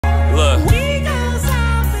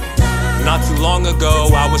Not too long ago,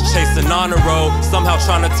 I was chasing on the road, somehow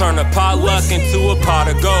trying to turn a potluck into a pot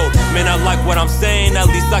of gold. Man, I like what I'm saying, at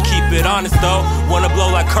least I keep it honest though. Wanna blow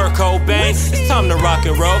like Kurt Cobain? It's time to rock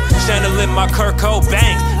and roll. Channeling my Kurt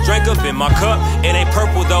Cobain. Drank up in my cup, it ain't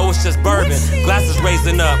purple though, it's just bourbon. Glasses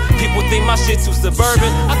raising up, people think my shit too suburban.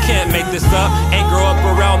 I can't make this up, ain't grow up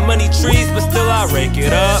around money trees, but still I rake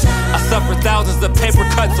it up. I suffer thousands of paper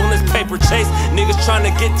cuts on this paper chase. Niggas trying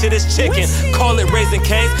to get to this chicken, call it Raising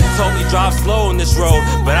Cane's. Told me drive slow on this road,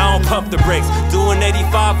 but I don't pump the brakes. Doing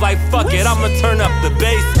 85 like fuck it, I'ma turn up the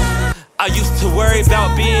bass. I used to worry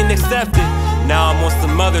about being accepted, now I'm on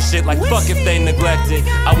some other shit like fuck if they neglect it.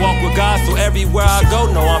 I walk with God, so everywhere I go,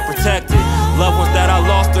 know I'm protected. Loved ones that I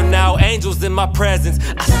lost are now angels in my presence.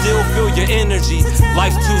 I still feel your energy.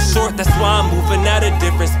 Life's too short, that's why I'm moving at a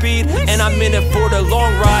different speed. And I'm in it for the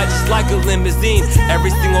long ride, just like a limousine.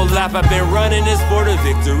 Every single lap I've been running is for the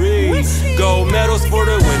victory. Gold medals for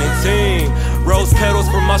the winning team. Rose petals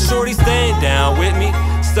for my shorty staying down with me.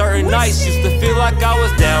 Certain nights used to feel like I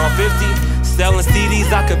was down 50. Selling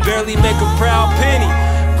CDs, I could barely make a proud penny.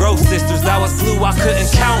 Grow sisters, I was blue, I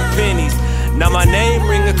couldn't count pennies. Now my name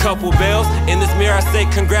ring a couple bells. In this mirror I say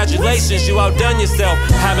congratulations, you outdone yourself.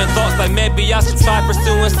 Having thoughts like maybe I should try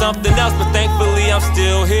pursuing something else, but thankfully I'm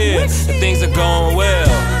still here, and things are going well.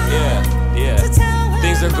 Yeah,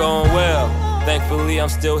 things are going well. Thankfully I'm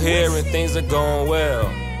still here and things are going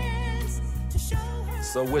well.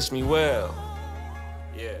 So wish me well.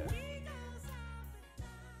 Yeah.